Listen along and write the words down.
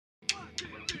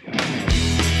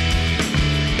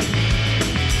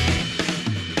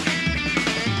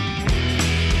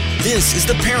This is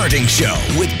The Parenting Show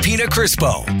with Pina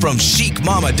Crispo from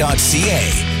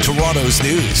chicmama.ca. Toronto's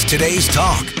news, today's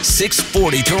talk,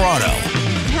 640 Toronto.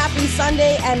 Happy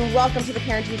Sunday and welcome to The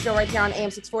Parenting Show right here on AM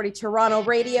 640 Toronto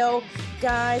Radio.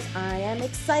 Guys, I am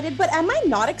excited, but am I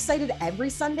not excited every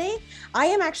Sunday? I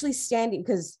am actually standing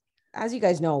because, as you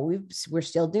guys know, we're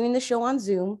still doing the show on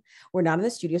Zoom. We're not in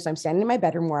the studio, so I'm standing in my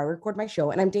bedroom where I record my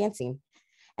show and I'm dancing.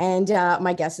 And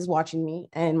my guest is watching me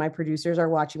and my producers are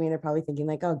watching me. They're probably thinking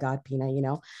like, oh God, Pina,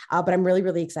 but I'm really,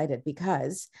 really excited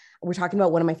because we're talking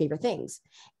about one of my favorite things.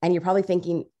 And you're probably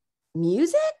thinking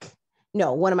music?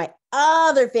 No, one of my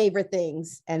other favorite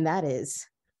things. And that is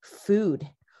food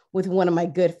with one of my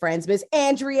good friends, Miss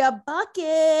Andrea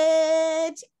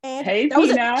Bucket. And hey,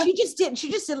 Pina. She just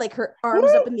did like her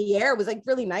arms up in the air. It was like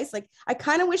really nice. Like, I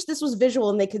kind of wish this was visual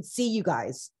and they could see you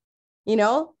guys,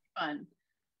 Fun.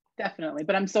 Definitely.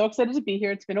 But I'm so excited to be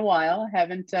here. It's been a while. I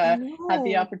haven't had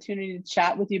the opportunity to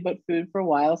chat with you about food for a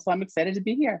while. So I'm excited to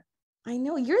be here. I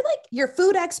know you're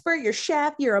food expert, you're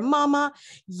chef, you're a mama.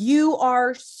 You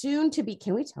are soon to be.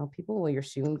 Can we tell people what you're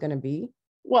soon going to be?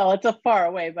 Well, it's a far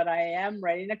away, but I am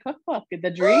writing a cookbook.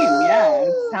 The dream. Yeah,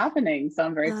 it's happening. So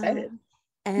I'm very excited.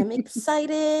 I'm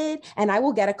excited and I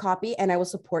will get a copy and I will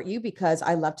support you because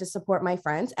I love to support my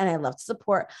friends and I love to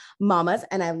support mamas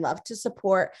and I love to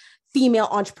support female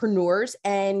entrepreneurs,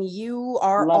 and you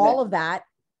are all of that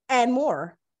and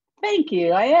more. Thank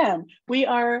you. I am. We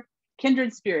are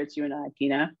kindred spirits, you and I,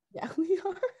 Pina. Yeah, we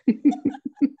are.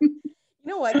 You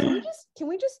know what? Can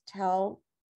we just tell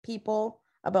people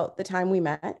about the time we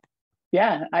met?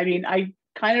 Yeah. I mean, I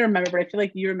kind of remember, but I feel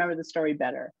like you remember the story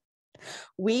better.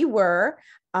 We were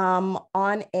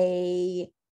on a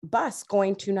bus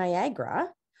going to Niagara.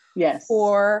 Yes.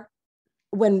 For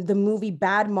when the movie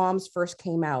Bad Moms first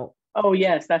came out. Oh,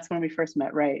 yes. That's when we first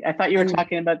met. Right. I thought you were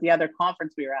talking about the other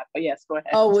conference we were at, but yes, go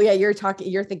ahead. Oh, well, yeah.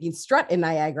 You're thinking Strut in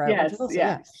Niagara. Yes.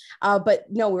 Yeah. But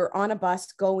no, we were on a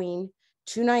bus going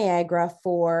to Niagara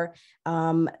for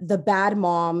the Bad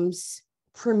Moms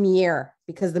premiere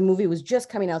because the movie was just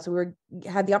coming out. So we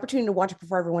had the opportunity to watch it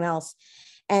before everyone else.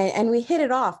 And we hit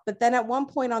it off. But then at one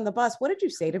point on the bus, what did you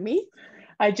say to me?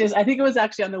 I think it was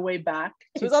actually on the way back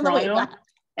to Toronto. On the way back.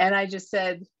 And I just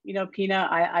said, Pina,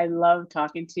 I love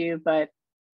talking to you, but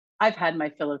I've had my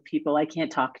fill of people. I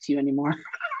can't talk to you anymore.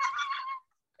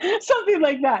 Something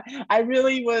like that. I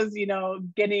really was,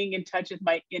 getting in touch with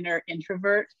my inner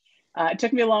introvert. It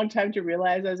took me a long time to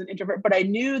realize I was an introvert, but I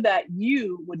knew that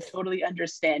you would totally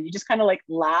understand. You just kind of like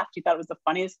laughed. You thought it was the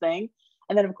funniest thing.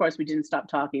 And then, of course, we didn't stop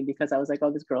talking because I was like,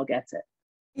 oh, this girl gets it.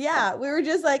 Yeah, we were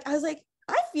just like, I was like,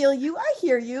 I feel you. I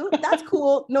hear you. That's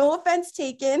cool. No offense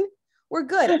taken. We're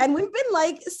good. And we've been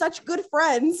like such good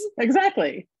friends.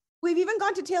 Exactly. We've even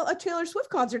gone to a Taylor Swift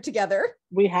concert together.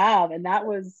 We have. And that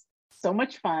was so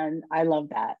much fun. I love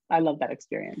that. I love that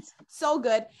experience. So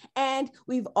good. And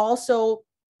we've also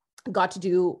got to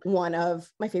do one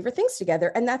of my favorite things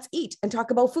together, and that's eat and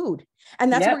talk about food.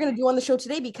 And that's what we're going to do on the show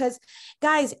today because,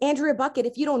 guys, Andrea Bucket,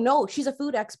 if you don't know, she's a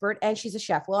food expert and she's a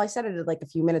chef. Well, I said it like a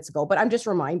few minutes ago, but I'm just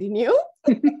reminding you.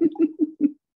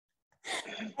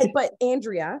 But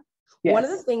Andrea, one of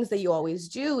the things that you always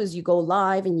do is you go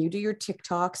live and you do your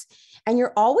TikToks and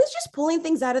you're always just pulling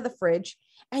things out of the fridge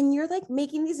and you're like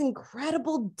making these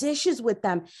incredible dishes with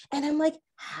them. And I'm like,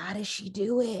 how does she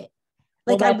do it?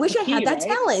 Like, I wish I had that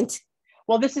talent.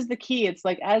 Well, this is the key. It's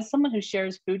like, as someone who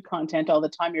shares food content all the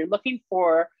time, you're looking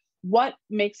for what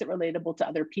makes it relatable to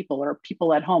other people or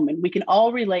people at home. And we can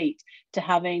all relate to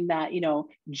having that,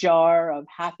 jar of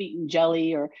half-eaten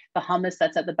jelly or the hummus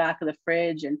that's at the back of the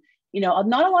fridge. And,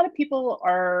 not a lot of people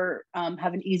are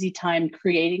have an easy time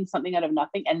creating something out of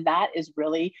nothing. And that is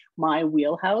really my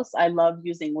wheelhouse. I love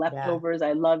using leftovers. Yeah.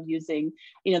 I love using,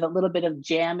 the little bit of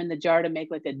jam in the jar to make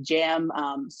like a jam,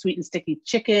 sweet and sticky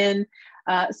chicken.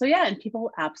 And people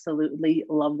absolutely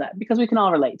love that because we can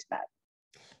all relate to that.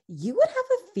 You would have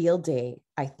a field day,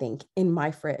 I think, in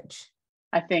my fridge.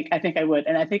 I think I would.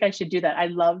 And I think I should do that. I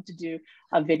love to do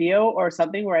a video or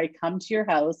something where I come to your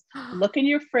house, look in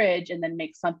your fridge, and then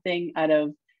make something out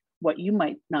of what you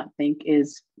might not think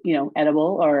is,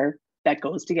 edible or that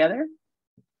goes together.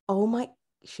 Oh my,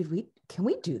 can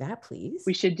we do that, please?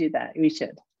 We should do that. We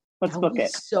should. Let's book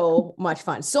it. So much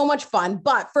fun. So much fun.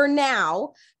 But for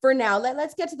now,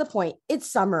 let's get to the point. It's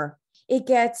summer. It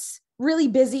gets really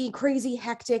busy, crazy,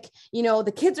 hectic.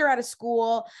 The kids are out of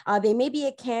school. They may be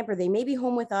at camp or they may be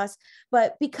home with us.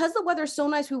 But because the weather's so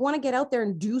nice, we want to get out there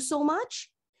and do so much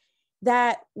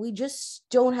that we just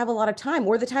don't have a lot of time.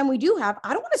 Or the time we do have,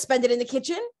 I don't want to spend it in the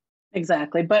kitchen.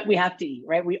 Exactly. But we have to eat,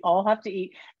 right? We all have to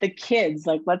eat. The kids,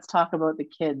 let's talk about the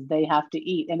kids. They have to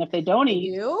eat. And if they don't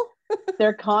eat,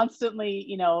 They're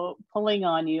constantly, pulling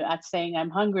on you at saying, I'm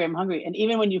hungry, I'm hungry. And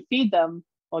even when you feed them,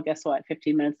 well, guess what?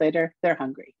 15 minutes later, they're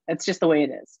hungry. It's just the way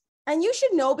it is. And you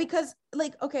should know because,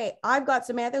 like, okay, I've got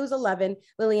Samantha who's 11,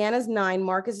 Liliana's 9,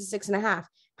 Marcus is 6.5.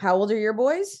 How old are your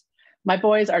boys? My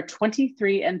boys are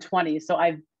 23 and 20. So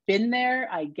I've been there.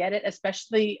 I get it.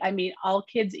 Especially, I mean, all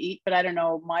kids eat, but I don't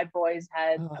know. My boys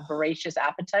had a voracious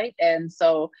appetite. And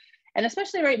so, and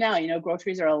especially right now,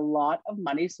 groceries are a lot of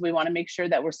money. So we want to make sure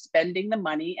that we're spending the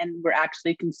money and we're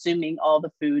actually consuming all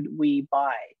the food we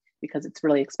buy because it's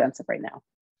really expensive right now.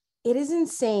 It is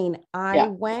insane. I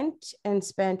went and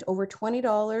spent over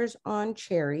 $20 on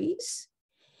cherries.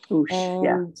 Oosh,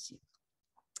 and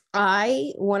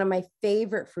one of my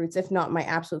favorite fruits, if not my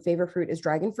absolute favorite fruit, is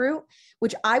dragon fruit,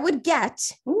 which I would get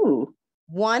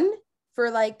one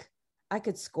for I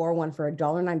could score one for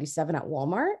 $1.97 at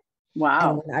Walmart. Wow.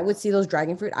 And when I would see those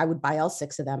dragon fruit, I would buy all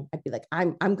 6 of them. I'd be like,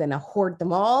 I'm going to hoard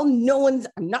them all. I'm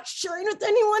not sharing with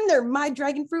anyone. They're my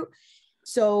dragon fruit.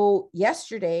 So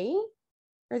yesterday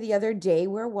or the other day,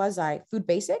 where was I? Food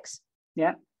Basics.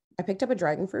 Yeah. I picked up a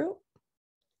dragon fruit.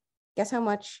 Guess how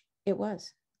much it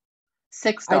was?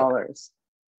 $6.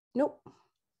 Nope.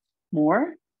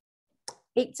 More?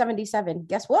 $8.77.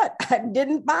 Guess what? I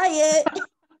didn't buy it.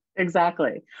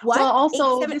 Exactly. What? Well,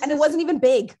 also, and it wasn't even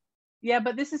big. Yeah,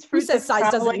 but this is fruit that's size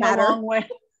doesn't matter. A long way.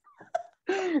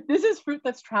 This is fruit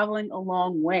that's traveling a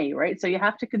long way, right? So you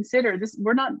have to consider this.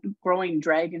 We're not growing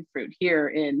dragon fruit here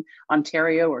in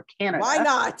Ontario or Canada. Why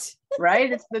not?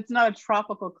 Right? It's not a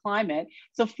tropical climate.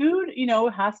 So food,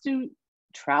 has to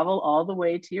travel all the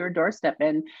way to your doorstep,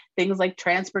 and things like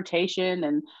transportation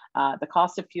and the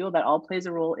cost of fuel, that all plays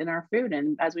a role in our food.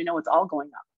 And as we know, it's all going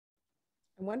up.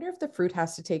 I wonder if the fruit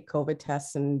has to take COVID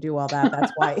tests and do all that.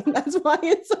 That's why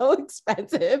it's so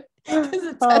expensive, because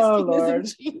the testing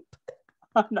isn't cheap.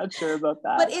 I'm not sure about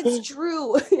that. But it's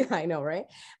true. I know, right?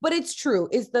 But it's true.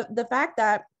 Is the fact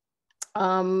that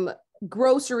our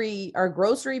grocery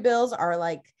bills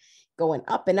are going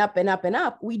up and up and up and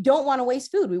up. We don't want to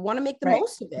waste food. We want to make the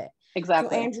most of it.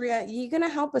 Exactly. So Andrea, you're going to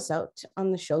help us out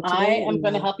on the show today. I am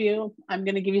going to help you. I'm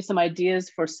going to give you some ideas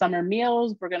for summer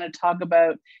meals. We're going to talk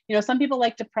about, some people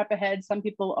like to prep ahead. Some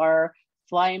people are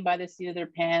flying by the seat of their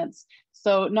pants.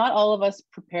 So not all of us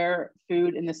prepare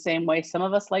food in the same way. Some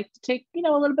of us like to take, a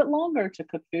little bit longer to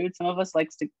cook food. Some of us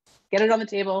likes to get it on the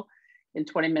table in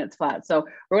 20 minutes flat. So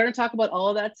we're going to talk about all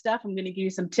of that stuff. I'm going to give you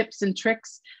some tips and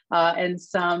tricks and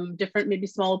some different, maybe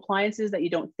small appliances that you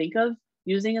don't think of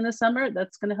using in the summer.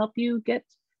 That's going to help you get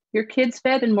your kids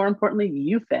fed, and more importantly,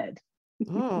 you fed.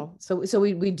 So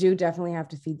we do definitely have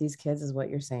to feed these kids, is what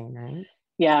you're saying, right?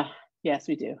 Yeah. Yes,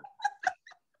 we do.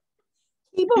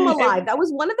 Keep them alive. That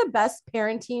was one of the best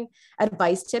parenting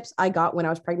advice tips I got when I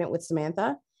was pregnant with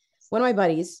Samantha. One of my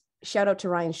buddies, shout out to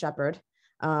Ryan Shepard.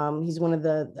 He's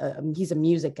he's a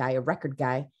music guy, a record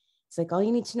guy. It's like, all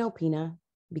you need to know, Pina,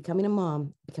 becoming a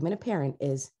mom, becoming a parent,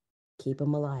 is keep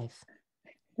them alive.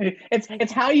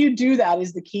 It's how you do that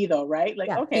is the key, though, right?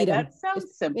 Okay, that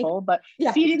sounds simple, but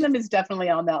feeding them is definitely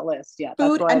on that list. Yeah.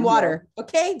 Food and water.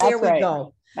 Okay, there we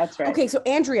go. That's right. Okay, so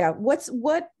Andrea, what's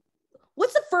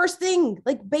the first thing,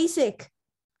 basic?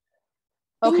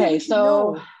 Okay,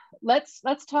 so let's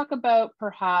talk about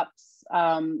perhaps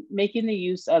making the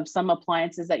use of some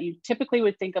appliances that you typically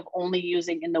would think of only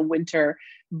using in the winter,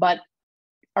 but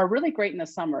are really great in the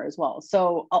summer as well.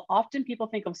 So often people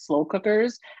think of slow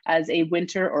cookers as a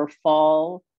winter or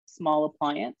fall small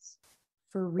appliance.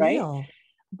 For real. Right?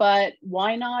 But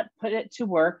why not put it to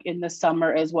work in the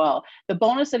summer as well? The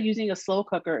bonus of using a slow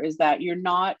cooker is that you're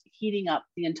not heating up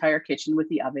the entire kitchen with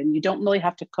the oven. You don't really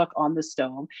have to cook on the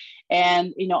stove.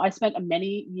 And, I spent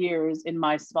many years in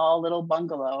my small little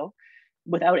bungalow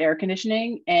without air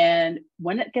conditioning. And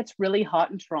when it gets really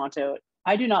hot in Toronto,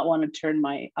 I do not want to turn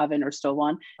my oven or stove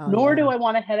on, nor do I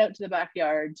want to head out to the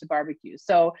backyard to barbecue.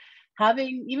 So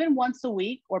having even once a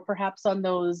week, or perhaps on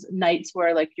those nights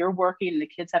where you're working and the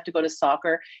kids have to go to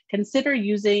soccer, consider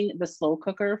using the slow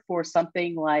cooker for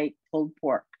something like pulled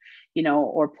pork,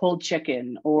 or pulled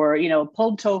chicken, or,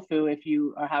 pulled tofu if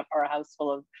you are a house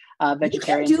full of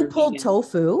vegetarians. You can do pulled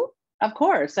tofu? Of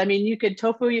course. I mean, you could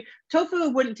tofu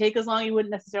wouldn't take as long. You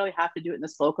wouldn't necessarily have to do it in the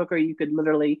slow cooker. You could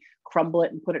literally crumble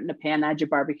it and put it in a pan, add your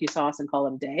barbecue sauce, and call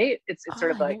it a day. It's sort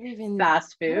of like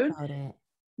fast food.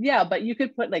 Yeah, but you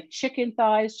could put chicken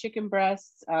thighs, chicken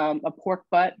breasts, a pork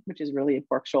butt, which is really a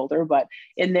pork shoulder, but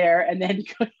in there, and then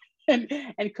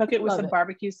and cook it with some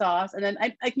barbecue sauce. And then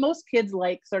most kids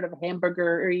like sort of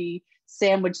hamburger-y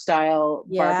sandwich style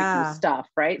barbecue stuff,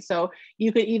 right? So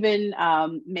you could even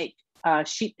make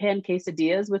sheet pan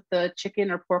quesadillas with the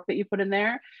chicken or pork that you put in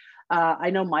there. I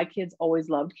know my kids always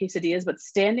loved quesadillas, but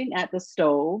standing at the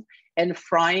stove and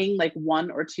frying like 1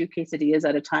 or 2 quesadillas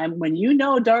at a time, when you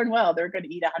know darn well they're going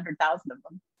to eat 100,000 of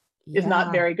them, is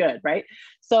not very good, right?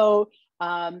 So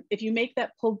if you make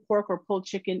that pulled pork or pulled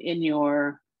chicken in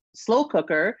your slow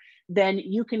cooker, then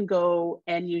you can go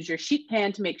and use your sheet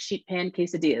pan to make sheet pan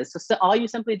quesadillas. So all you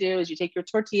simply do is you take your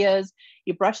tortillas,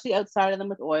 you brush the outside of them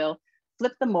with oil,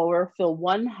 flip them over, fill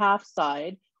 1/2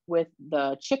 side with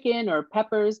the chicken or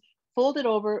peppers, fold it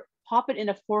over, pop it in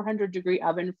a 400-degree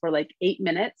oven for like 8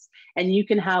 minutes, and you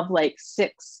can have like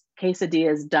 6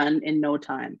 quesadillas done in no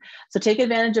time. So take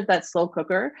advantage of that slow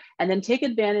cooker, and then take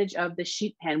advantage of the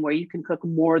sheet pan where you can cook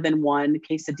more than 1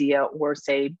 quesadilla or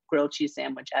say grilled cheese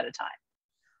sandwich at a time.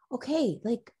 Okay,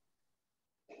 like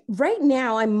right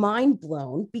now I'm mind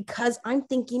blown because I'm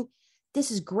thinking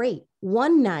this is great.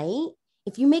 One night,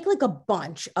 if you make like a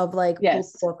bunch of like pulled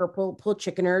pork or pulled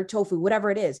chicken or tofu,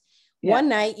 whatever it is, one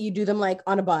night you do them like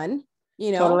on a bun,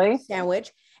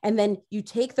 sandwich, and then you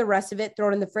take the rest of it, throw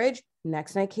it in the fridge.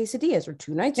 Next night, quesadillas, or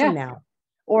 2 nights from now.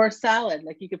 Or salad,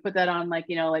 like you could put that on, like,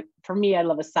 like for me, I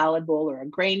love a salad bowl or a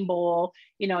grain bowl.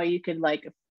 You could like,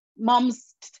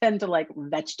 moms tend to like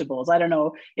vegetables. I don't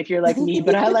know if you're like me,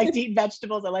 but I like to eat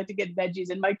vegetables. I like to get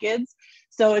veggies in my kids.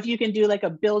 So if you can do like a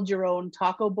build your own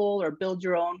taco bowl or build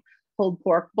your own pulled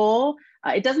pork bowl,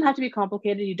 it doesn't have to be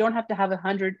complicated. You don't have to have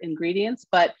 100 ingredients,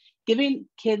 but giving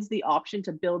kids the option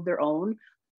to build their own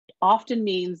often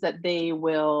means that they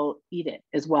will eat it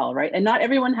as well, right? And not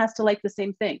everyone has to like the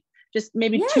same thing. Just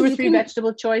maybe 2 or 3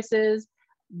 vegetable choices,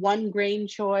 1 grain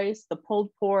choice, the pulled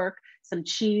pork, some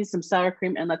cheese, some sour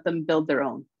cream, and let them build their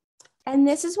own. And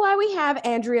this is why we have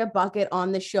Andrea Bucket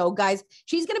on the show, guys.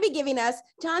 She's going to be giving us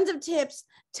tons of tips,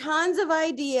 tons of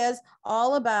ideas,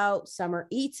 all about summer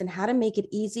eats and how to make it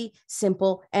easy,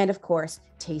 simple, and of course,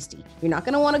 tasty. You're not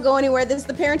going to want to go anywhere. This is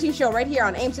the Parenting Show right here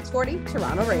on AM 640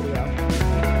 Toronto Radio.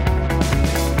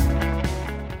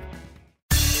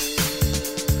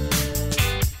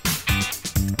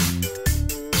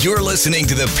 You're listening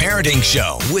to The Parenting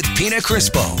Show with Pina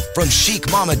Crispo from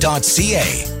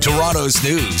chicmama.ca. Toronto's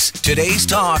news. Today's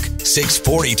talk,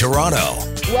 640 Toronto.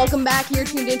 Welcome back. You're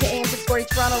tuned into AM 640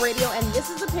 Toronto Radio, and this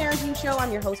is The Parenting Show.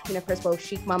 I'm your host, Pina Crispo,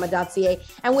 chicmama.ca.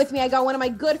 And with me, I got one of my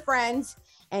good friends,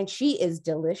 and she is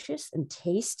delicious and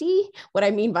tasty. What I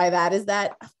mean by that is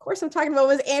that, of course, I'm talking about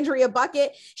was Andrea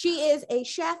Bucket. She is a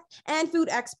chef and food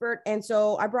expert, and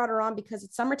so I brought her on because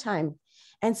it's summertime.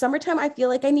 And summertime, I feel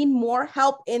like I need more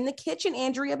help in the kitchen,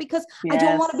 Andrea, because I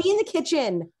don't want to be in the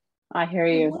kitchen. I hear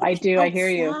you. I do. I hear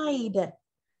you.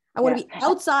 I want to be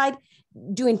outside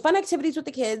doing fun activities with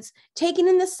the kids, taking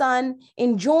in the sun,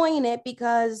 enjoying it,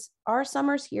 because our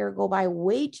summers here go by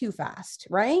way too fast,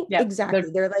 right? Yeah, exactly.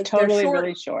 They're like totally short,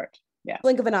 really short. Yeah.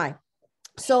 Blink of an eye.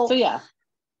 So yeah,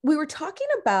 we were talking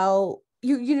about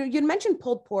you mentioned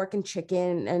pulled pork and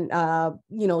chicken and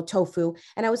tofu,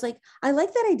 and I was like, I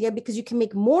like that idea because you can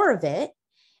make more of it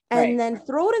and then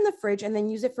throw it in the fridge and then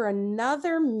use it for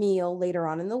another meal later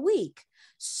on in the week.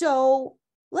 So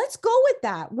let's go with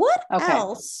that. What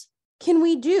else can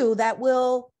we do that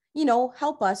will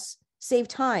help us save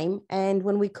time, and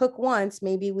when we cook once,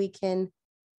 maybe we can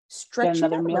stretch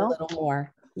another meal a little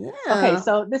more? Yeah. Okay,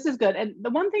 so this is good. And the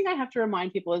one thing I have to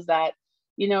remind people is that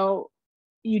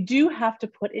you do have to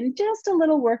put in just a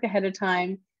little work ahead of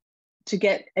time to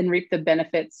get and reap the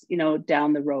benefits,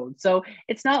 down the road. So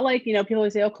it's not like, people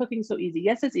always say, oh, cooking's so easy.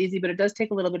 Yes, it's easy, but it does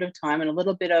take a little bit of time and a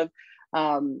little bit of,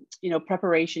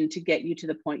 preparation to get you to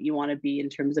the point you want to be in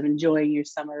terms of enjoying your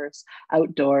summers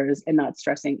outdoors and not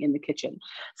stressing in the kitchen.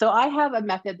 So I have a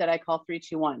method that I call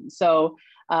 3-2-1. So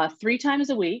 3 times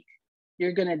a week,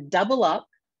 you're going to double up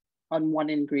on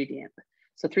 1 ingredient.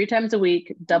 So 3 times a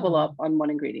week, double up on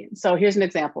 1 ingredient. So here's an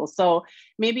example. So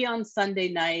maybe on Sunday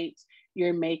night,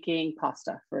 you're making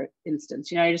pasta, for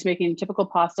instance. You're just making typical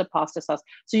pasta sauce.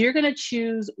 So you're going to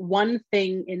choose 1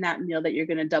 thing in that meal that you're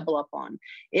going to double up on.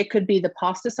 It could be the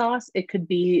pasta sauce. It could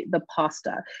be the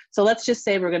pasta. So let's just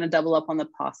say we're going to double up on the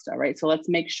pasta, right? So let's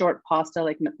make short pasta,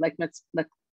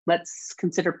 let's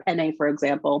consider penne, for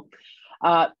example.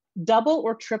 Double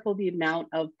or triple the amount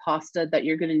of pasta that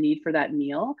you're going to need for that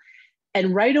meal.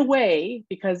 And right away,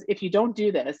 because if you don't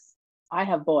do this, I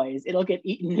have boys, it'll get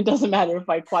eaten. It doesn't matter if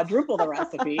I quadruple the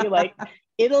recipe,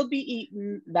 it'll be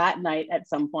eaten that night at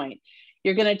some point.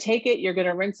 You're going to take it, you're going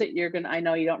to rinse it. I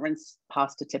know you don't rinse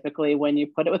pasta typically when you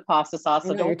put it with pasta sauce.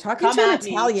 So you're talking to an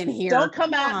Italian here. Don't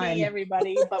come at me,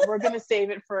 everybody, but we're going to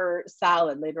save it for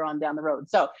salad later on down the road.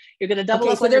 So you're going to double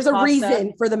up. So there's a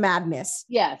reason for the madness.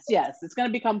 Yes. It's going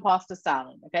to become pasta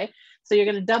salad. Okay. So you're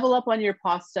going to double up on your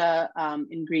pasta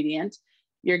ingredient.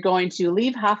 You're going to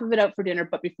leave half of it out for dinner,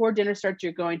 but before dinner starts,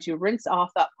 you're going to rinse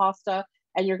off that pasta,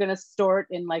 and you're going to store it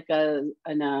in like an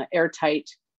airtight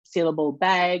sealable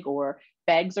bag, or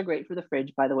bags are great for the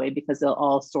fridge, by the way, because they'll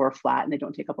all store flat and they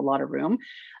don't take up a lot of room.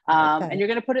 And you're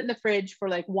going to put it in the fridge for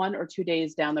like 1 or 2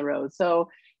 days down the road. So,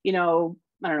 you know,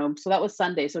 I don't know. So that was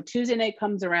Sunday. So Tuesday night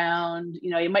comes around, you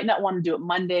know, you might not want to do it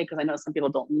Monday, because I know some people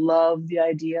don't love the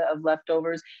idea of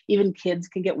leftovers. Even kids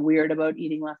can get weird about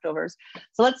eating leftovers.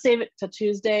 So let's save it till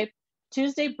Tuesday.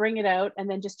 Tuesday, bring it out, and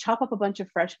then just chop up a bunch of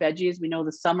fresh veggies. We know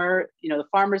the summer, you know, the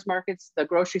farmers markets, the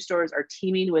grocery stores are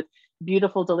teeming with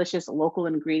beautiful, delicious local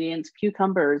ingredients: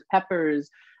 cucumbers, peppers,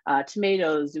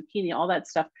 tomatoes, zucchini, all that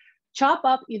stuff. Chop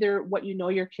up either what you know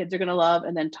your kids are going to love,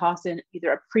 and then toss in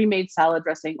either a pre-made salad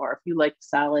dressing, or if you like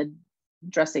salad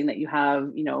dressing that you have,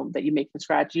 you know, that you make from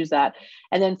scratch, use that,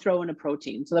 and then throw in a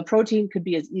protein. So the protein could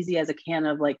be as easy as a can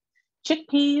of like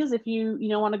chickpeas if you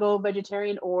want to go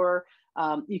vegetarian, or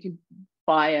you can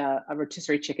buy a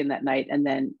rotisserie chicken that night, and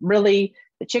then really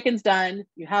the chicken's done.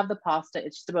 You have the pasta.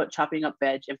 It's just about chopping up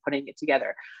veg and putting it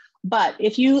together. But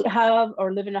if you have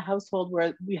or live in a household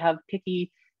where we have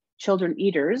picky children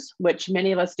eaters, which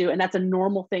many of us do, and that's a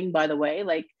normal thing, by the way,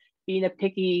 like being a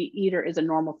picky eater is a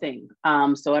normal thing.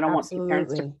 So I don't want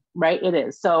parents to, right? It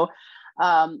is. So,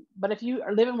 but if you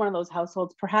live in one of those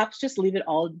households, perhaps just leave it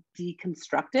all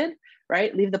deconstructed,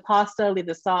 right? Leave the pasta, leave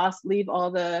the sauce, leave all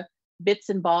the bits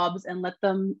and bobs, and let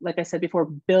them, like I said before,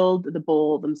 build the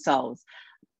bowl themselves.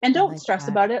 And don't stress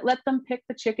about it. Let them pick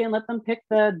the chicken, let them pick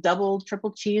the double,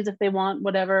 triple cheese if they want,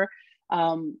 whatever.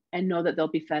 And know that they'll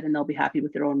be fed and they'll be happy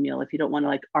with their own meal, if you don't want to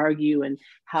like argue and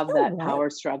have that power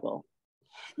struggle.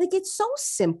 Like, it's so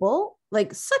simple,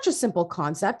 like such a simple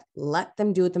concept. Let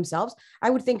them do it themselves. I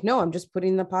would think, no, I'm just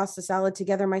putting the pasta salad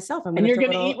together myself. And you're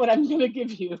going to eat what I'm going to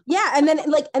give you. Yeah. And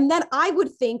then I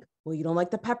would think, well, you don't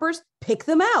like the peppers, pick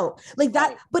them out like that.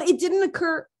 Right. But it didn't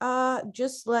occur.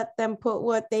 Just let them put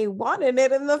what they want in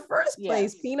it in the first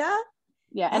place, Pina.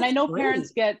 Yeah. And I know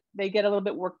parents get a little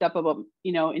bit worked up about,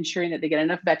 you know, ensuring that they get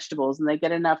enough vegetables and they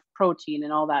get enough protein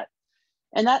and all that.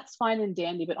 And that's fine and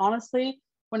dandy. But honestly,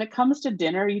 when it comes to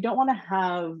dinner, you don't want to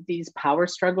have these power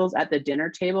struggles at the dinner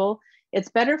table. It's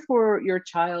better for your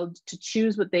child to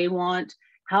choose what they want,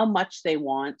 how much they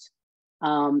want.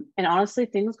 And honestly,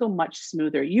 things go much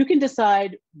smoother. You can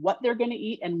decide what they're going to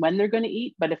eat and when they're going to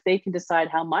eat, but if they can decide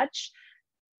how much,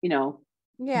 you know,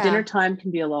 dinner time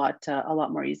can be a lot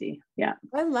more easy. Yeah.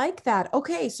 I like that.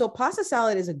 Okay. So pasta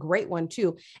salad is a great one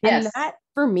too. And that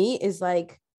for me is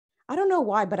like, I don't know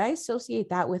why, but I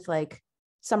associate that with like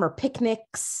summer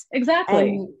picnics.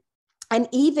 Exactly. And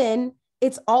even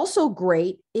it's also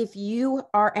great if you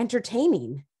are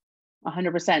entertaining.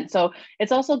 100%. So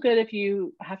it's also good if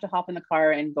you have to hop in the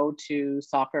car and go to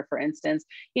soccer, for instance,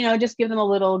 you know, just give them a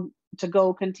little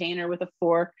to-go container with a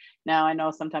fork. Now, I know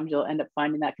sometimes you'll end up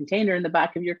finding that container in the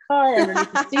back of your car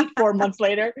underneath the seat 4 months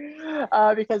later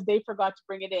because they forgot to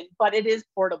bring it in, but it is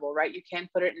portable, right? You can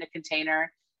put it in a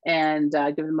container and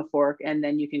give them a fork, and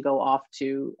then you can go off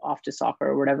to soccer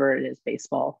or whatever it is,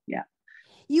 baseball. Yeah.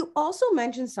 You also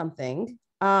mentioned something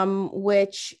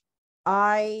which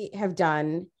I have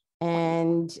done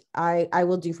and I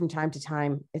will do from time to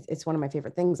time. It's one of my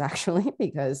favorite things, actually,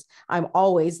 because I'm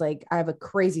always like, I have a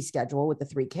crazy schedule with the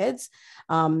 3 kids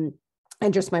and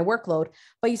just my workload.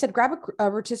 But you said grab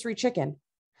a rotisserie chicken.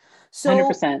 So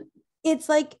 100%. It's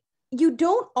like, you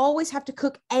don't always have to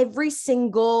cook every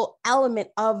single element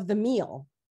of the meal.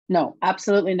 No,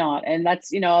 absolutely not. And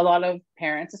that's, you know, a lot of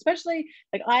parents, especially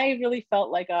like I really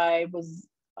felt like I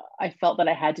felt that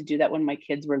I had to do that when my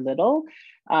kids were little.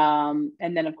 And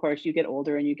then of course you get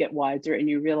older and you get wiser and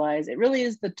you realize it really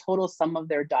is the total sum of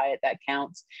their diet that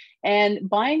counts. And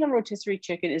buying a rotisserie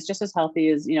chicken is just as healthy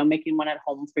as, you know, making one at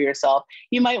home for yourself.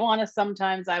 You might want to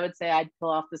sometimes, I would say I'd pull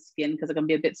off the skin because it can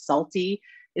be a bit salty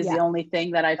is the only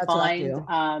thing that I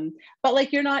find. But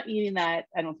like, you're not eating that,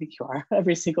 I don't think you are,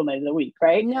 every single night of the week,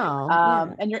 right? No.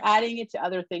 And you're adding it to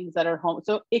other things that are home.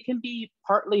 So it can be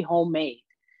partly homemade.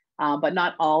 But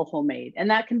not all homemade. And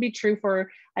that can be true for,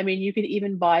 I mean, you could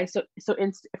even buy,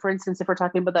 for instance, if we're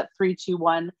talking about that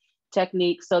 3-2-1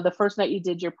 technique. So the first night you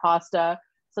did your pasta.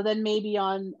 So then maybe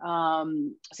on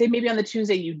the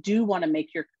Tuesday, you do want to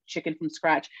make your chicken from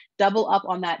scratch, double up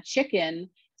on that chicken.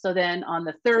 So then on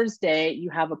the Thursday, you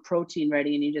have a protein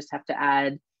ready and you just have to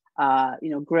add,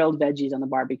 grilled veggies on the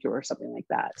barbecue or something like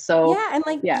that. So yeah. And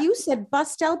like you said,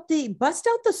 bust out the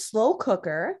slow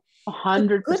cooker.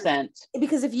 100%.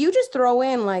 Because if you just throw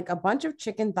in like a bunch of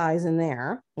chicken thighs in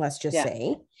there, let's just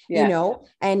say, you know,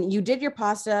 and you did your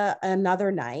pasta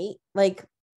another night, like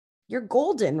you're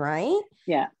golden, right?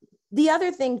 Yeah. The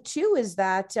other thing too is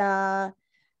that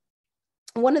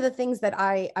one of the things that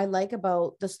I like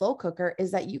about the slow cooker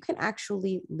is that you can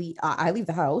actually leave, I leave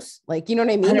the house. Like, you know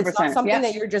what I mean? It's not 100%. something Yeah.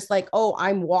 that you're just like, oh,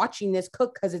 I'm watching this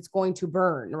cook because it's going to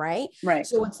burn. Right. Right.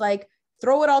 So it's like,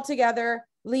 throw it all together,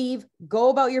 leave, go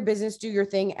about your business, do your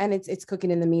thing. And it's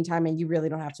cooking in the meantime. And you really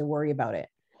don't have to worry about it.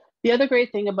 The other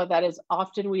great thing about that is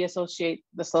often we associate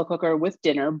the slow cooker with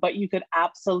dinner, but you could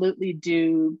absolutely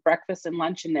do breakfast and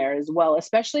lunch in there as well,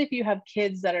 especially if you have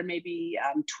kids that are maybe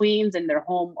tweens and they're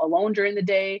home alone during the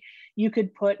day. You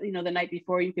could put, you know, the night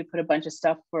before, you could put a bunch of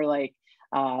stuff for like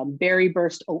berry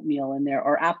burst oatmeal in there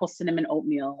or apple cinnamon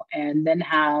oatmeal, and then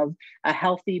have a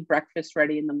healthy breakfast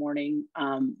ready in the morning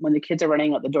when the kids are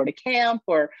running out the door to camp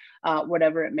or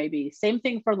whatever it may be. Same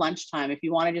thing for lunchtime. If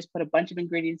you want to just put a bunch of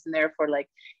ingredients in there for like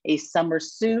a summer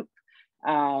soup,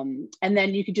 and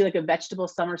then you could do like a vegetable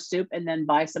summer soup and then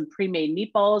buy some pre-made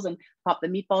meatballs and pop the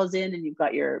meatballs in, and you've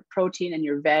got your protein and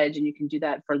your veg, and you can do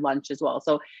that for lunch as well.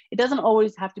 So it doesn't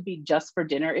always have to be just for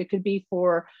dinner. It could be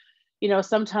for, you know,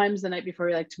 sometimes the night before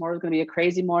you're like, tomorrow's going to be a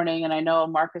crazy morning, and I know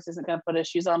Marcus isn't going to put his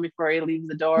shoes on before he leaves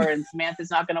the door, and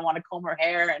Samantha's not going to want to comb her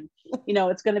hair, and, you know,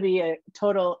 it's going to be a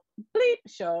total bleep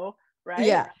show, right?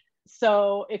 Yeah.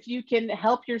 So if you can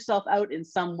help yourself out in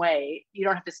some way, you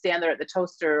don't have to stand there at the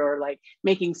toaster or like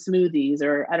making smoothies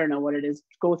or I don't know what it is,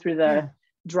 go through the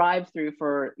drive-through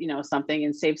for, you know, something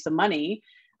and save some money,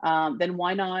 then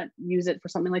why not use it for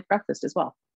something like breakfast as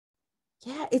well?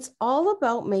 Yeah, it's all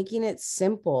about making it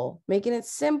simple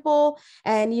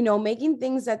and, you know, making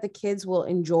things that the kids will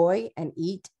enjoy and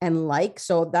eat and like.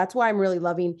 So that's why I'm really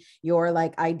loving your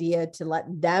like idea to let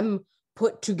them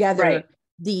put together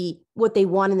what they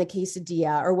want in the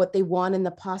quesadilla or what they want in the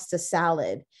pasta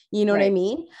salad. You know what I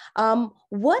mean?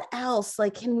 What else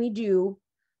like can we do?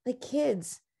 Like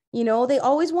kids, you know, they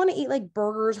always want to eat like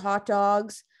burgers, hot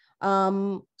dogs.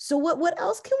 So what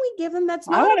else can we give them that's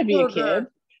not I want to a be a burger? kid.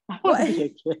 I want to be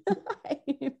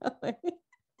a kid.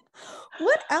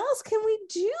 What else can we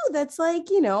do that's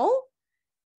like, you know?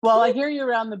 Well, I hear you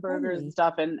around the burgers and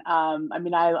stuff. And I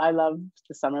mean, I love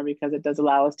the summer because it does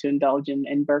allow us to indulge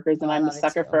in burgers. And I'm a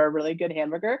sucker for a really good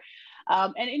hamburger.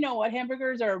 And you know what?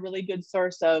 Hamburgers are a really good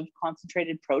source of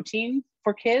concentrated protein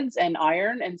for kids and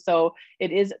iron. And so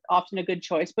it is often a good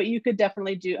choice. But you could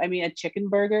definitely do, I mean, a chicken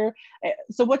burger.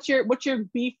 So what's your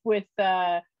beef with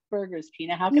burgers,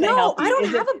 Pina? How can I help you? I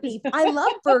don't have a beef. I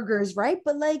love burgers, right?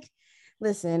 But like,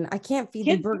 listen, I can't feed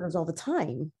them burgers all the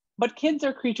time. But kids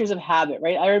are creatures of habit,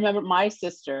 right? I remember my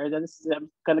sister, I'm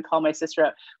going to call my sister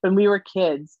out, when we were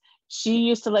kids, she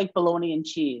used to like bologna and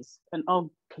cheese. And oh,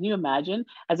 can you imagine?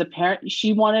 As a parent,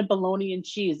 she wanted bologna and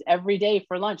cheese every day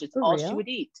for lunch. It's all she would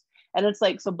eat. And it's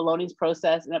like, so bologna's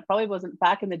processed. And it probably wasn't,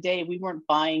 back in the day, we weren't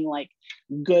buying like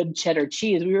good cheddar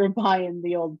cheese. We were buying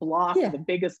the old block, the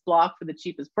biggest block for the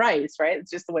cheapest price, right?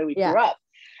 It's just the way we grew up.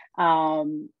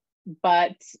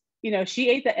 But, you know,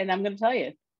 she ate that. And I'm going to tell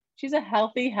you, she's a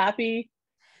healthy, happy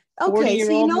 40-year-old Okay,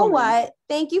 so you know woman. what?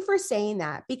 Thank you for saying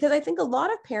that, because I think a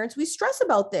lot of parents, we stress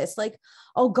about this. Like,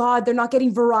 oh God, they're not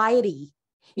getting variety,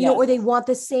 you know, or they want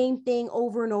the same thing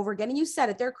over and over again. And you said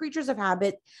it, they're creatures of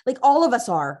habit. Like all of us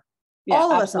are.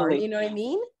 All of us are, you know what I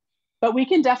mean? But we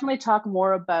can definitely talk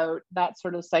more about that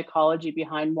sort of psychology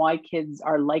behind why kids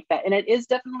are like that. And it is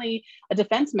definitely a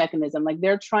defense mechanism. Like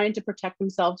they're trying to protect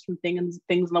themselves from things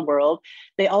in the world.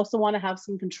 They also want to have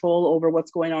some control over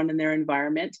what's going on in their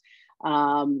environment.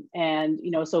 And, you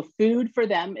know, so food for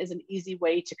them is an easy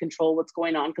way to control what's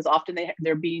going on, because often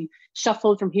they're being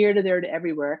shuffled from here to there to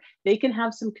everywhere. They can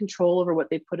have some control over what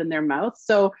they put in their mouth.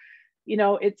 So, you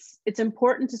know, it's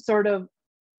important to sort of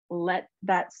let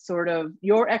that sort of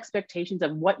your expectations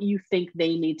of what you think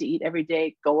they need to eat every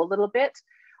day go a little bit.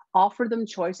 Offer them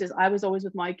choices. I was always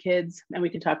with my kids, and we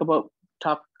can talk about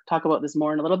this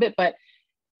more in a little bit, but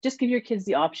just give your kids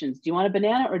the options. Do you want a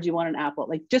banana or do you want an apple?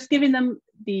 Like just giving them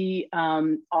the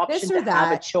option to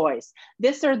have a choice,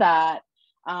 this or that.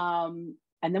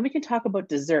 And then we can talk about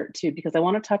dessert too, because I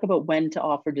want to talk about when to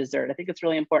offer dessert. I think it's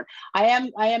really important. I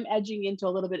am edging into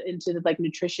a little bit into the like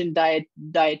nutrition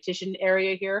dietitian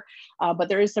area here, but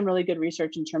there is some really good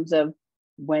research in terms of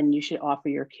when you should offer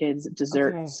your kids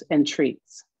desserts and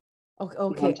treats.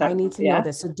 Okay. I need to know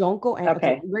this. So don't go.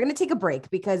 Okay. We're going to take a break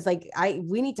because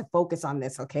we need to focus on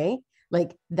this. Okay.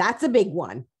 Like that's a big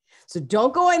one. So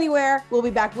don't go anywhere. We'll be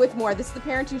back with more. This is the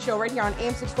Parenting Show right here on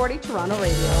AM 640 Toronto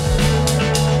Radio.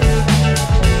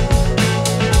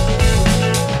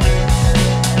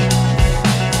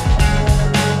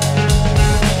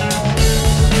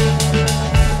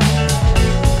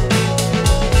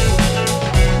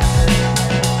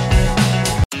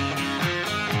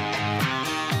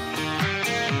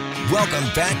 Welcome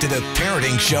back to the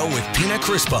Parenting Show with Pina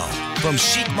Crispo from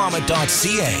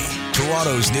chicmama.ca.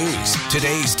 Toronto's news,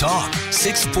 today's talk,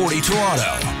 640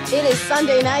 Toronto. It is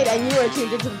Sunday night, and you are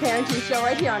tuned into the Parenting Show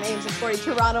right here on AM 640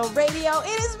 Toronto Radio.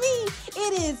 It is me.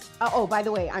 It is, oh, by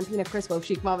the way, I'm Pina Crispo of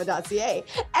chicmama.ca,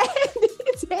 and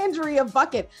it's Andrea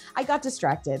Bucket. I got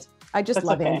distracted. I just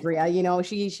love okay. Andrea. You know,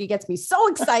 she gets me so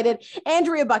excited.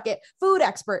 Andrea Bucket, food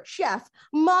expert, chef,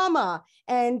 mama,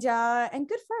 and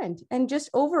good friend, and just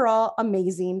overall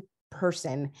amazing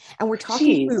person. And we're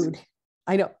talking food.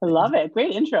 I know. I love it.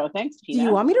 Great intro. Thanks, Tina. Do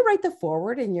you want me to write the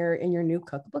foreword in your new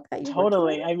cookbook that you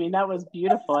Totally. I mean, that was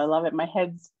beautiful. I love it. My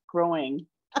head's growing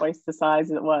twice the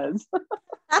size it was.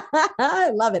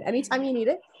 I love it. Anytime you need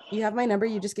it, you have my number.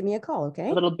 You just give me a call, okay?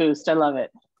 A little boost. I love it.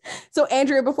 So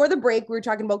Andrea, before the break, we were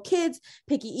talking about kids,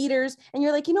 picky eaters, and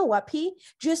you're like, you know what, P,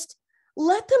 just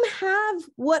let them have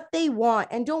what they want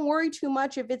and don't worry too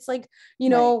much if it's like, you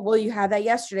know, well, you had that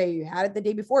yesterday, you had it the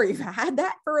day before, you've had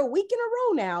that for a week in a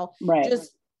row now. Right.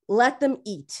 Just let them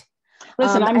eat.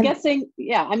 Listen, I'm guessing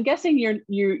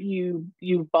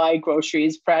you buy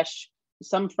groceries fresh,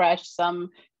 some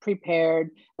prepared,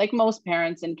 like most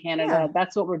parents in Canada. Yeah.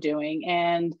 That's what we're doing.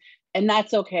 And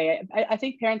that's okay. I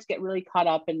think parents get really caught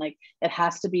up in like, it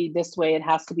has to be this way. It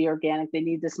has to be organic. They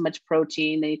need this much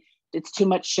protein. It's too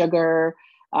much sugar.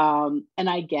 And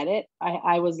I get it.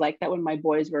 I was like that when my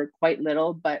boys were quite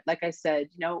little, but like I said,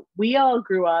 you know, we all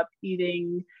grew up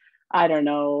eating, I don't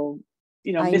know,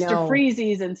 Mr.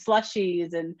 Freezies and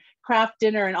slushies and craft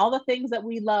dinner and all the things that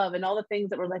we love and all the things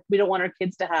that we're like, we don't want our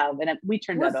kids to have. And we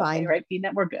turned out okay, right,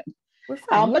 Peanut? We're good. We're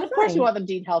fine. But of course we want them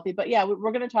to eat healthy, but yeah,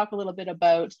 we're going to talk a little bit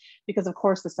about, because of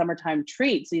course the summertime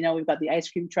treats, you know, we've got the ice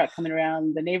cream truck coming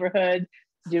around the neighborhood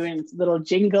doing little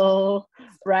jingle,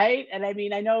 right? And I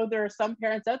mean, I know there are some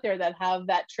parents out there that have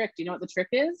that trick. Do you know what the trick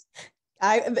is?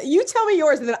 You tell me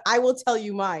yours and then I will tell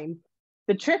you mine.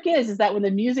 The trick is that when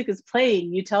the music is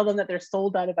playing, you tell them that they're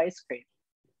sold out of ice cream.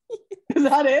 Is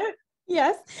that it?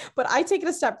 Yes, but I take it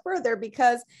a step further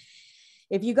because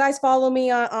if you guys follow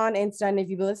me on Insta and if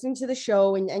you've been listening to the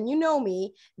show and you know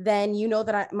me, then you know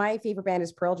that my favorite band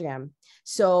is Pearl Jam.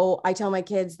 So I tell my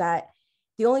kids that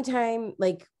the only time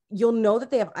like you'll know that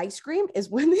they have ice cream is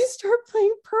when they start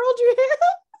playing Pearl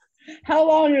Jam. How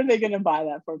long are they going to buy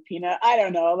that for, Peanut? I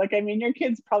don't know. Like, I mean, your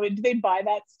kids probably, do they buy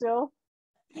that still?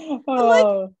 Oh.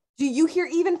 Like, do you hear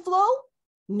Even Flow?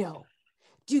 No.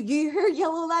 Do you hear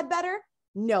Yellow Lad Better?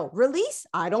 No. Release?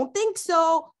 I don't think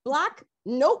so. Black?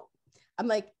 Nope. I'm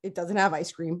like, it doesn't have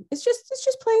ice cream. It's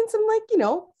just playing some like, you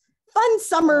know, fun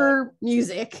summer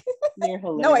music.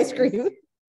 No ice cream.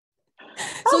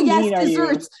 So yes,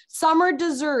 desserts, summer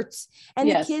desserts.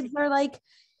 And the kids are like,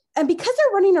 and because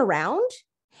they're running around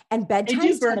and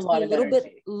bedtime starts a little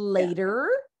bit later,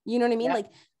 you know what I mean? Yeah.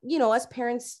 Like, you know, as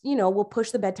parents, you know, we'll push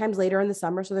the bedtimes later in the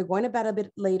summer. So they're going to bed a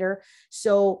bit later.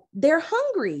 So they're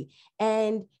hungry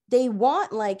and they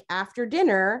want like after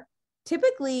dinner.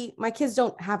 Typically my kids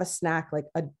don't have a snack, like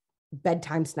a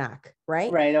bedtime snack,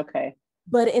 right? Right. Okay.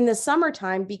 But in the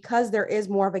summertime, because there is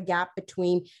more of a gap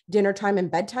between dinner time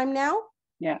and bedtime now.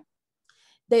 Yeah.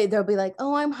 They'll be like,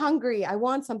 oh, I'm hungry. I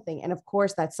want something. And of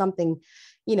course that's something,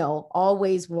 you know,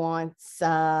 always wants,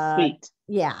 sweet.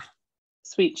 Yeah.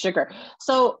 Sweet sugar.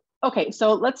 So, okay.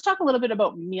 So let's talk a little bit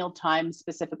about mealtime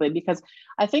specifically, because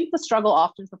I think the struggle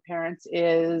often for parents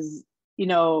is, you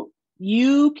know,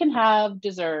 you can have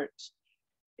dessert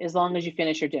as long as you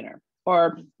finish your dinner,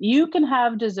 or you can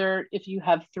have dessert if you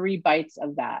have 3 bites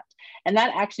of that. And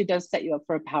that actually does set you up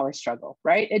for a power struggle,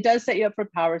 right? It does set you up for a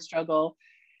power struggle.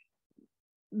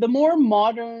 The more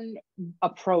modern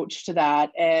approach to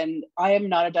that, and I am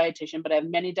not a dietitian, but I have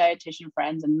many dietitian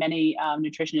friends and many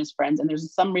nutritionist friends, and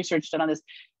there's some research done on this,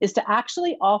 is to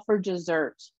actually offer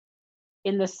dessert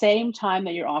in the same time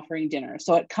that you're offering dinner.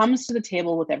 So it comes to the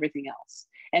table with everything else.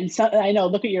 And so I know,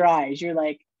 look at your eyes. You're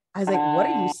like, I was like, what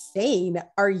are you saying?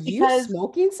 Are you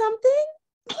smoking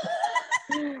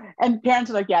something? And parents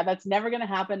are like, yeah, that's never going to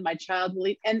happen. My child will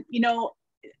eat. And, you know,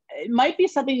 it might be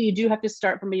something you do have to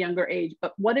start from a younger age,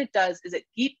 but what it does is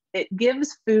it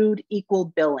gives food equal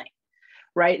billing,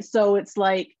 right? So it's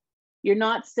like, you're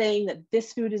not saying that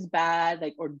this food is bad,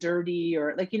 like, or dirty,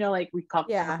 or like, you know, like we talk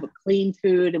about clean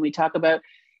food, and we talk about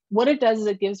what it does is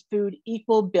it gives food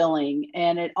equal billing,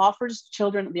 and it offers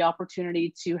children the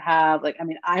opportunity to have, like, I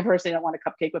mean, I personally don't want a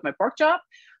cupcake with my pork chop,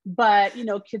 but you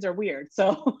know, kids are weird.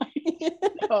 So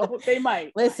they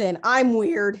might. Listen, I'm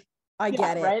weird. I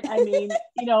get it. Right. I mean,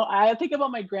 you know, I think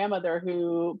about my grandmother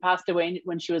who passed away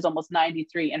when she was almost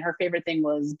 93, and her favorite thing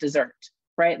was dessert,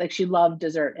 right? Like she loved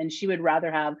dessert, and she would rather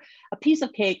have a piece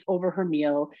of cake over her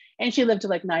meal. And she lived to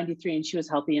like 93, and she was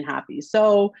healthy and happy.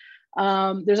 So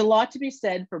There's a lot to be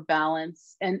said for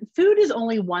balance, and food is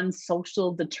only one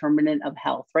social determinant of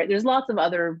health, right? There's lots of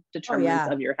other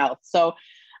determinants of your health. So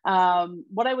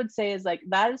what I would say is like,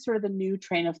 that is sort of the new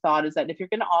train of thought, is that if you're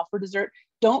going to offer dessert,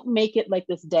 don't make it like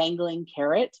this dangling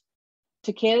carrot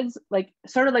to kids, like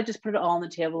sort of like just put it all on the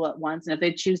table at once. And if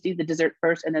they choose to eat the dessert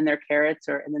first and then their carrots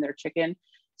and then their chicken,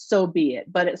 so be it.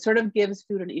 But it sort of gives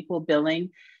food an equal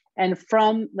billing. And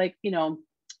from like,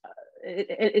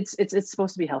 it's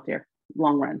supposed to be healthier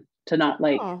long run, to not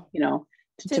like,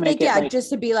 to make it like,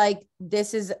 just to be like,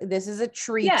 this is a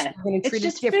treat. Yeah, we're going to treat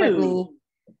it's it differently. Food.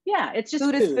 Yeah, it's just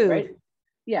food is food. Right?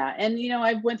 Yeah. And,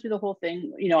 I went through the whole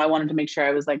thing, I wanted to make sure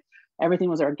I was like, everything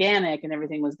was organic and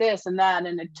everything was this and that.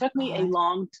 And it took me a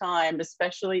long time,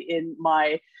 especially in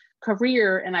my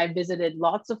career. And I visited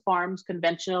lots of farms,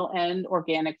 conventional and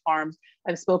organic farms.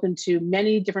 I've spoken to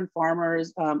many different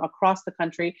farmers across the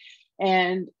country.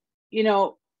 And,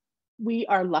 we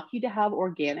are lucky to have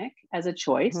organic as a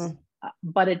choice,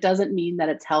 but it doesn't mean that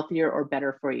it's healthier or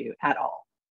better for you at all.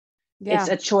 Yeah. It's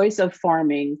a choice of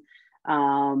farming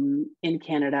in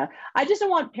Canada. I just don't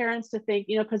want parents to think,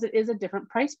 because it is a different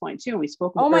price point too. And we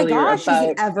spoke earlier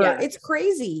about, it's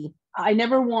crazy. I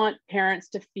never want parents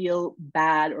to feel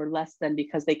bad or less than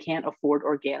because they can't afford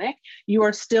organic. You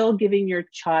are still giving your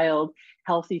child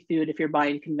healthy food if you're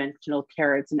buying conventional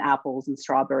carrots and apples and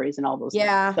strawberries and all those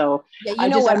things. So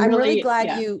I'm really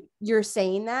glad you're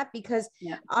saying that, because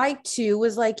I too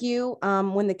was like you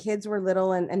when the kids were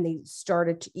little and they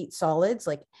started to eat solids,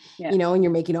 like and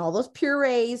you're making all those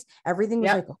purees, everything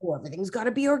was like, oh, everything's got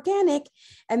to be organic.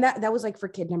 And that was like for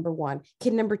kid number 1.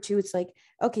 Kid number 2, it's like,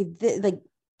 okay, like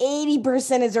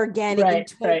 80% is organic and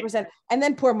 20%. And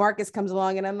then poor Marcus comes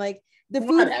along and I'm like, the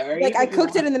food, like I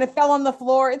cooked it and then it fell on the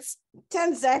floor. It's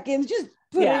 10 seconds. Just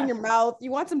put it in your mouth. You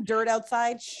want some dirt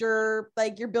outside? Sure.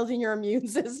 Like, you're building your immune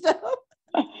system.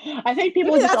 I think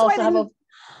people just also have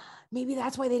maybe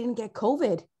that's why they didn't get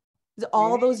COVID.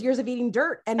 All those years of eating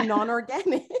dirt and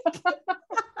non-organic.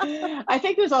 I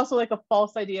think there's also like a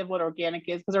false idea of what organic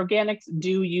is, because organics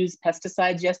do use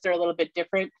pesticides. Yes, they're a little bit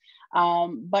different.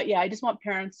 But I just want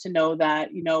parents to know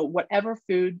that, whatever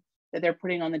food that they're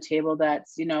putting on the table,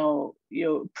 that's,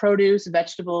 produce,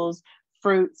 vegetables,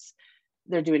 fruits,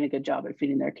 they're doing a good job at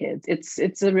feeding their kids.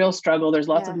 It's a real struggle. There's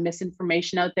lots of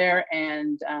misinformation out there.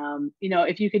 And,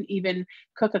 if you can even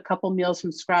cook a couple meals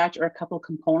from scratch, or a couple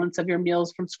components of your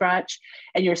meals from scratch,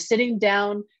 and you're sitting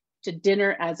down to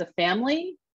dinner as a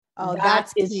family,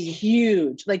 that is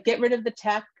huge. Like, get rid of the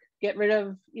tech, get rid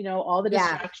of, all the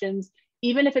distractions.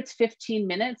 Even if it's 15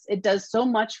 minutes, it does so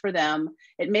much for them.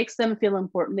 It makes them feel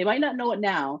important. They might not know it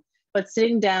now, but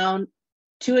sitting down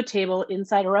to a table,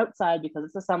 inside or outside, because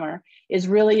it's the summer, is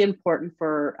really important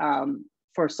for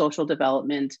social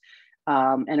development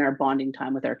and our bonding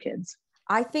time with our kids.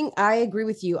 I think I agree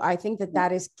with you. I think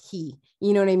that is key.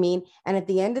 You know what I mean? And at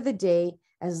the end of the day,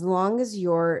 as long as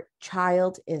your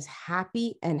child is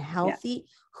happy and healthy,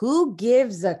 who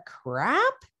gives a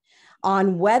crap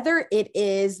on whether it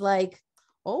is like,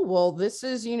 oh, well, this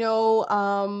is,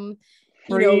 the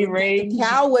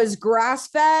cow was grass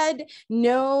fed,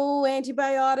 no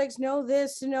antibiotics, no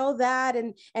this, no that.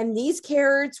 And these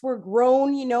carrots were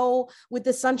grown, with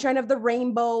the sunshine of the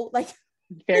rainbow, like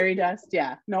fairy dust.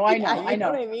 Yeah, no, I know. I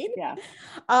know what I mean? Yeah.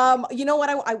 You know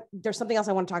what? There's something else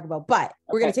I want to talk about, but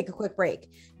we're going to take a quick break.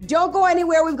 Don't go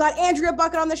anywhere. We've got Andrea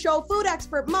Bucket on the show, food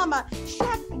expert, mama,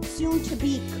 chef, and soon to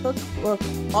be cookbook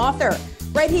author,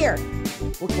 right here.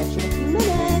 We'll catch you in a few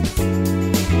minutes.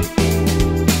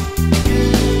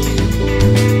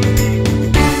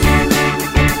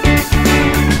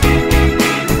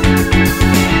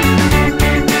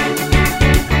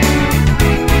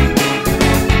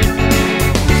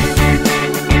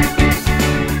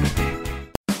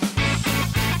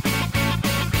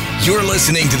 You're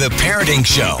listening to The Parenting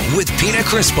Show with Pina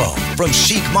Crispo from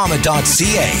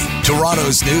chicmama.ca.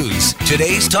 Toronto's news.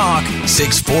 Today's talk,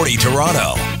 640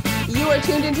 Toronto. You are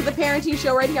tuned into The Parenting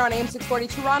Show right here on AM 640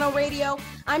 Toronto Radio.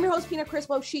 I'm your host, Pina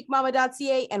Crispo of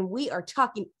chicmama.ca, and we are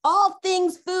talking all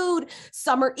things food,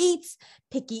 summer eats,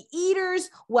 picky eaters,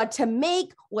 what to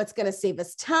make, what's going to save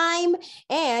us time,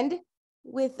 and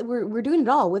we're doing it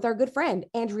all with our good friend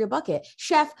Andrea Bucket,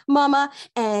 chef, mama,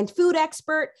 and food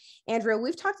expert. Andrea,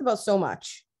 we've talked about so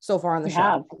much so far on the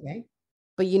show. Okay,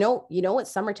 but you know what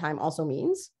summertime also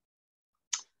means?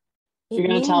 You're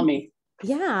gonna tell me.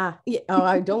 Yeah.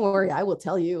 Oh, don't worry, I will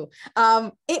tell you.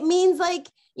 It means like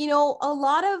a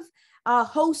lot of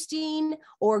hosting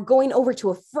or going over to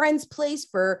a friend's place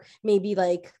for maybe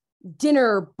like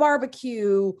dinner,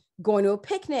 barbecue, going to a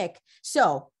picnic.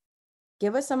 So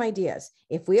give us some ideas.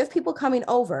 If we have people coming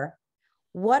over,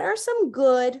 what are some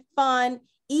good, fun,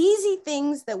 easy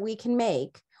things that we can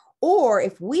make? Or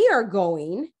if we are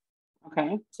going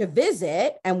to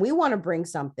visit and we want to bring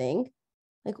something,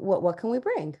 like what can we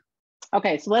bring?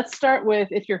 Okay, so let's start with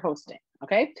if you're hosting.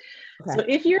 Okay. So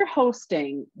if you're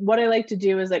hosting, what I like to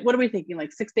do is like, what are we thinking?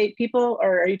 Like 6 to 8 people,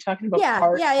 or are you talking about?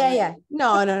 Yeah.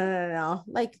 No.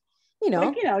 Like,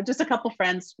 just a couple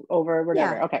friends over,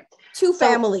 whatever. Yeah. Okay. 2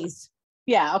 families.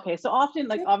 Yeah. Okay. So often,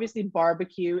 like, obviously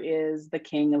barbecue is the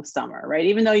king of summer, right?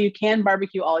 Even though you can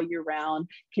barbecue all year round,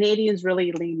 Canadians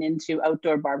really lean into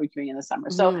outdoor barbecuing in the summer.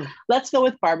 So let's go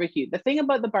with barbecue. The thing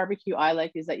about the barbecue I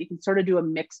like is that you can sort of do a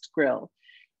mixed grill.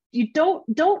 You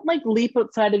don't like leap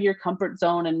outside of your comfort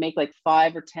zone and make like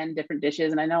 5 or 10 different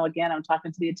dishes. And I know, again, I'm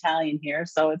talking to the Italian here,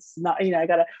 so it's not, I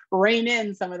got to rein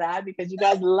in some of that because you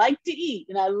guys like to eat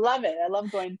and I love it. I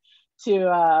love going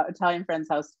to Italian friend's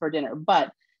house for dinner.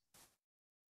 But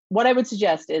what I would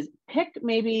suggest is pick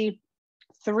maybe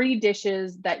 3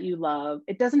 dishes that you love.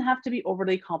 It doesn't have to be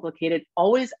overly complicated.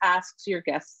 Always ask your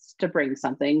guests to bring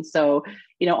something. So,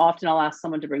 often I'll ask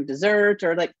someone to bring dessert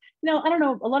or like, I don't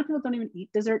know. A lot of people don't even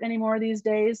eat dessert anymore these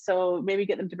days. So maybe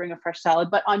get them to bring a fresh salad.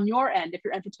 But on your end, if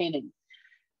you're entertaining,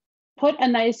 put a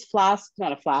nice flask,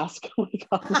 not a flask. What do you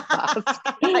call it? Flask.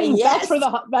 Yes.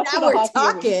 That's now we're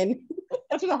talking.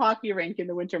 That's for the hockey rink in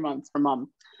the winter months for mom.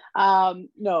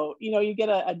 No, you get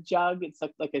a jug. It's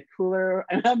like a cooler.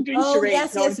 I'm doing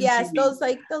charades. Yes.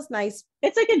 Those nice.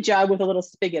 It's like a jug with a little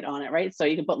spigot on it, right? So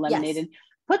you can put lemonade in.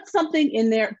 Put something in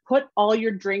there. Put all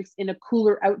your drinks in a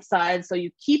cooler outside, so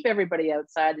you keep everybody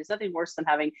outside. There's nothing worse than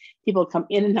having people come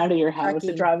in and out of your house.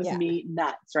 It drives me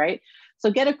nuts, right? So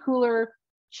get a cooler,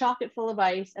 chock it full of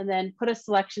ice, and then put a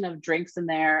selection of drinks in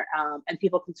there, and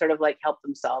people can sort of like help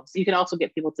themselves. You can also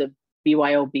get people to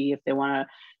BYOB if they want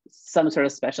some sort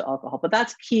of special alcohol, but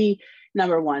that's key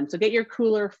number 1. So get your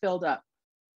cooler filled up.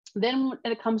 Then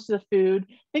when it comes to the food,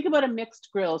 think about a mixed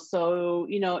grill. So,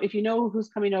 if you know who's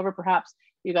coming over, perhaps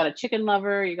you got a chicken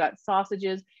lover, you got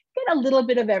sausages, get a little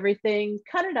bit of everything,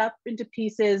 cut it up into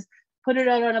pieces, put it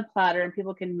out on a platter, and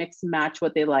people can mix and match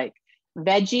what they like.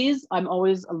 Veggies, I'm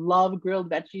always love grilled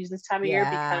veggies this time of year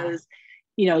because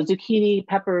zucchini,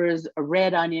 peppers,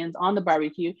 red onions on the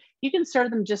barbecue. You can serve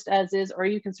them just as is, or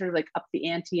you can sort of like up the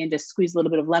ante and just squeeze a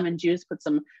little bit of lemon juice, put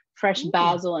some fresh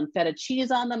basil and feta cheese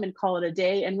on them and call it a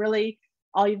day. And really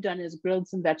all you've done is grilled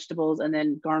some vegetables and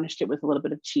then garnished it with a little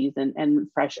bit of cheese and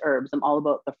fresh herbs. I'm all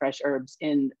about the fresh herbs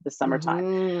in the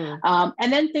summertime.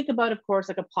 And then think about, of course,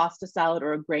 like a pasta salad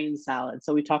or a grain salad.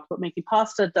 So we talked about making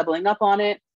pasta, doubling up on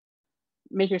it.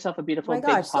 Make yourself a beautiful big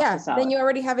pasta salad. Then you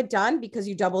already have it done because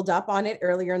you doubled up on it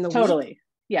earlier in the week. Totally.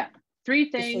 Yeah.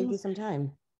 3 things. Save you some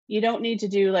time. You don't need to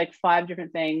do like 5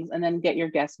 different things, and then get your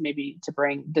guests maybe to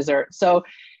bring dessert. So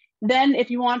then if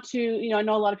you want to, I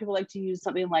know a lot of people like to use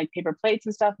something like paper plates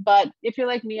and stuff, but if you're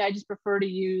like me, I just prefer to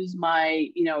use my,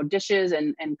 dishes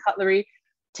and cutlery.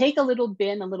 Take a little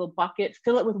bin, a little bucket,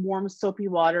 fill it with warm soapy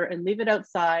water and leave it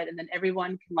outside. And then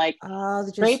everyone can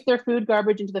scrape their food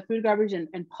garbage into the food garbage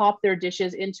and pop their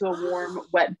dishes into a warm,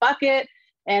 wet bucket.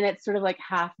 And it's sort of like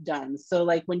half done. So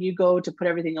like when you go to put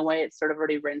everything away, it's sort of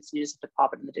already rinsed and you just have to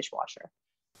pop it in the dishwasher.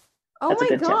 Oh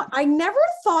my God. I never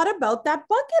thought about that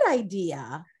bucket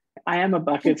idea. I am a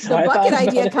bucket. So the bucket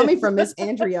idea coming from Miss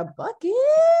Andrea Bucket.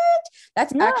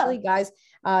 That's actually, guys,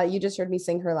 you just heard me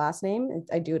sing her last name.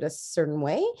 I do it a certain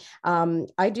way.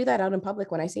 I do that out in public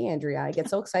when I see Andrea. I get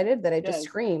so excited that I just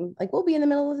scream. Like, we'll be in the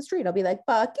middle of the street. I'll be like,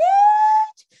 Bucket.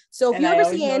 So if you ever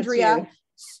see Andrea,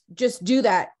 just do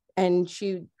that. And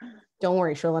don't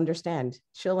worry, she'll understand.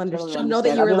 She'll know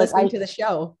that you were listening to the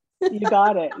show. You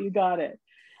got it.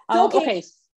 Okay.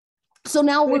 So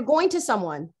now we're going to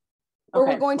someone. Or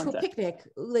we're going to a picnic.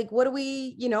 Like, what do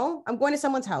we, I'm going to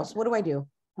someone's house. What do I do?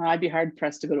 I'd be hard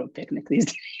pressed to go to a picnic these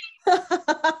days.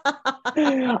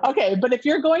 Okay. But if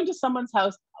you're going to someone's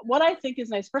house, what I think is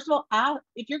nice, first of all,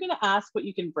 if you're going to ask what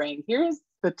you can bring, here's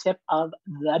the tip of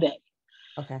the day.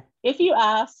 Okay. If you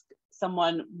ask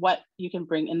someone what you can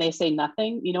bring and they say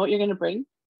nothing, you know what you're going to bring?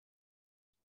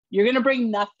 You're going to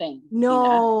bring nothing.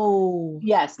 No. Tina.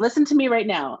 Yes. Listen to me right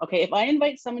now. Okay. If I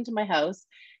invite someone to my house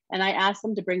and I ask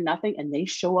them to bring nothing and they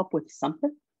show up with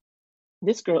something,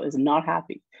 this girl is not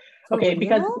happy. Okay,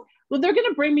 because they're going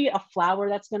to bring me a flower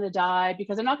that's going to die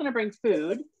because they're not going to bring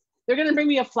food. They're going to bring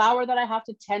me a flower that I have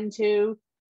to tend to.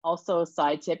 Also, a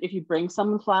side tip, if you bring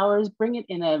someone flowers, bring it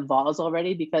in a vase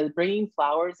already, because bringing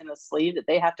flowers in a sleeve that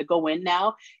they have to go in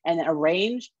now and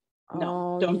arrange,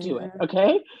 don't do it.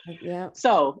 Okay. Yeah.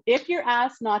 So if you're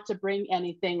asked not to bring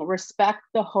anything, respect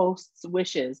the host's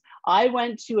wishes. I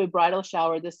went to a bridal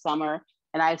shower this summer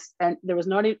and there was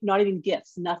not even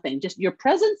gifts, nothing. Just your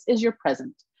presence is your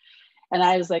present. And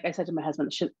I said to my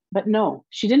husband, but no,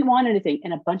 she didn't want anything.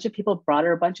 And a bunch of people brought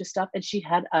her a bunch of stuff, and she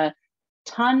had a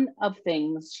ton of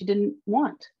things she didn't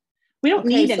want. We don't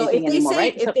need anything anymore,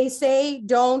 right? If they say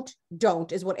don't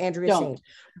is what Andrea's saying.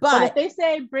 But if they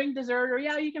say bring dessert, or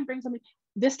you can bring something.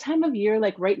 This time of year,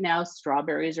 like right now,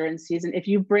 strawberries are in season. If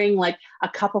you bring like a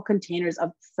couple containers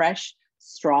of fresh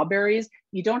strawberries,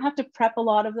 you don't have to prep a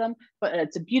lot of them, but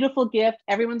it's a beautiful gift.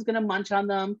 Everyone's going to munch on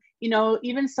them.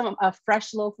 Even a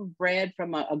fresh loaf of bread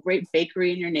from a great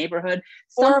bakery in your neighborhood,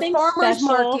 something or a farmer's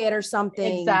special. market or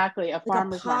something. Exactly, a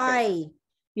farmer's market.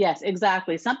 Yes,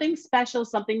 exactly. Something special,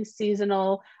 something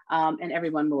seasonal, and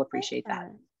everyone will appreciate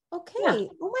that. Okay. Yeah.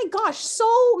 Oh my gosh.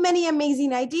 So many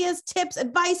amazing ideas, tips,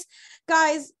 advice.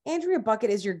 Guys, Andrea Bucket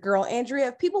is your girl. Andrea,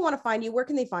 if people want to find you, where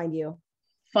can they find you?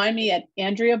 Find me at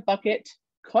Andrea Bucket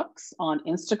Cooks on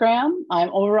Instagram. I'm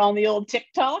over on the old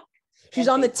TikTok. She's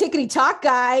on the tickety talk,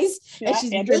 guys. Yeah, and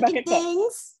she's making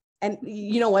things. And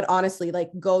you know what, honestly, like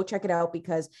go check it out,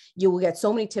 because you will get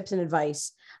so many tips and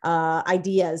advice,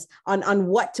 ideas on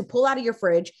what to pull out of your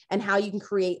fridge and how you can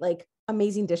create like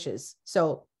amazing dishes.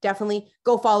 So definitely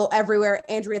go follow everywhere.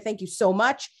 Andrea, thank you so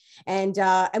much. And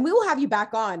we will have you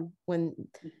back on when,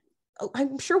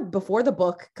 I'm sure before the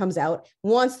book comes out.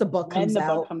 Once the book comes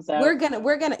out, we're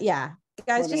gonna, yeah,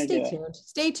 guys, just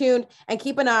stay tuned and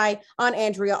keep an eye on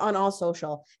Andrea on all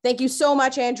social. Thank you so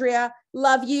much, Andrea.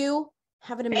 Love you.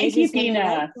 Have an amazing Pina.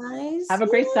 Night, guys. Have a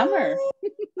great summer.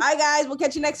 Bye, guys. We'll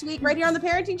catch you next week right here on The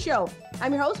Parenting Show.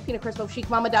 I'm your host, Pina Crispo of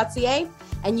ChicMama.ca,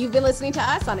 and you've been listening to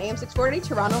us on AM 640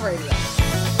 Toronto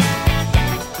Radio.